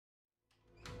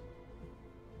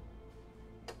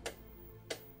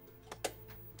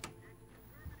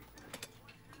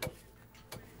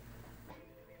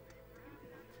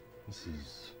This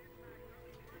is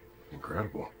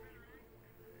incredible.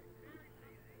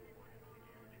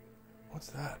 What's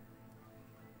that?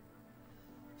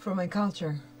 For my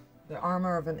culture, the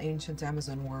armor of an ancient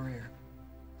Amazon warrior.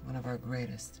 One of our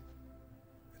greatest.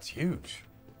 It's huge.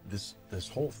 This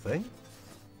whole thing?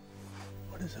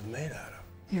 What is it made out of?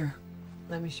 Here,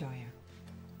 let me show you.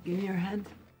 Give me your hand.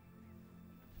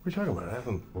 What are you talking about? I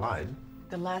haven't lied.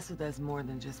 The lasso does more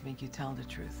than just make you tell the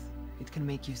truth. It can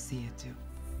make you see it too.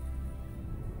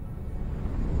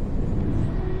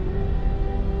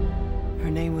 Her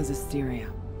name was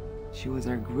Asteria. She was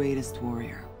our greatest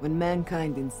warrior. When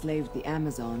mankind enslaved the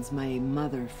Amazons, my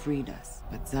mother freed us.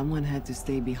 But someone had to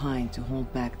stay behind to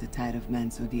hold back the tide of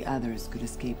men so the others could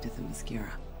escape to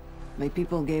Themyscira. My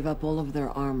people gave up all of their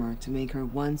armor to make her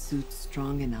one suit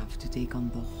strong enough to take on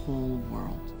the whole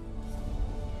world.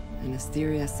 And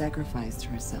Asteria sacrificed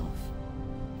herself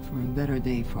for a better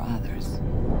day for others.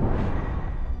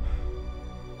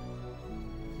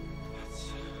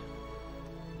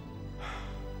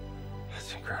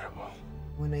 That's incredible.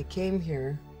 When I came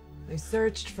here, I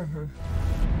searched for her.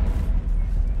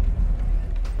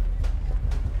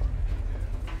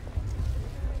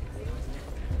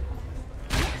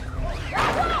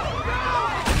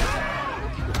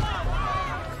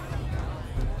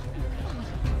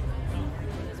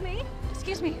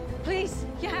 Excuse me, please.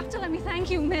 You have to let me thank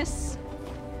you, miss.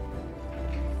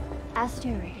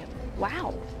 Asteria.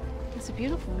 Wow, that's a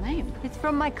beautiful name. It's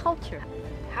from my culture.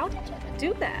 How did you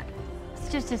do that? It's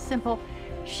just a simple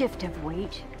shift of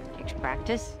weight. Takes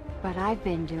practice. But I've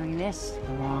been doing this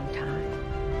a long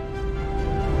time.